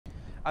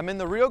I'm in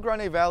the Rio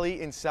Grande Valley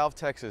in South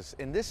Texas,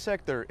 and this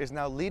sector is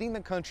now leading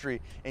the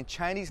country in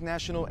Chinese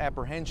national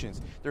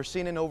apprehensions. They're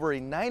seeing an over a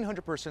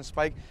 900%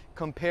 spike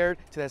compared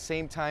to that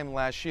same time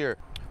last year.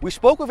 We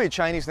spoke with a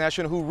Chinese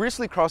national who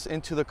recently crossed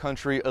into the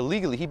country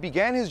illegally. He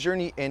began his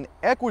journey in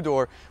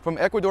Ecuador. From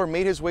Ecuador,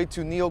 made his way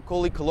to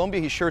Neocoli,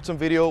 Colombia. He shared some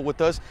video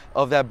with us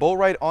of that boat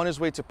ride on his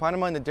way to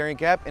Panama in the Darien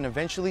Gap and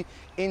eventually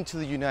into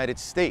the United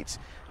States.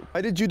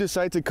 Why did you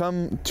decide to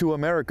come to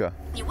America?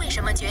 你为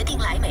什么决定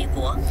来美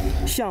国？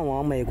向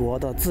往美国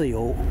的自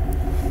由。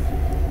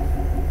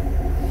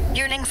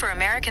 Yearning for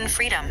American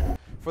freedom.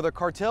 For the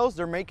cartels,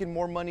 they're making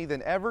more money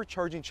than ever,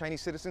 charging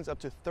Chinese citizens up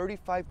to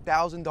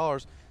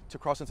 $35,000 to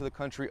cross into the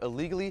country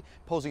illegally,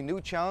 posing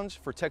new challenge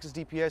for Texas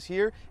DPS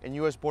here and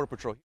U.S. Border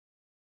Patrol.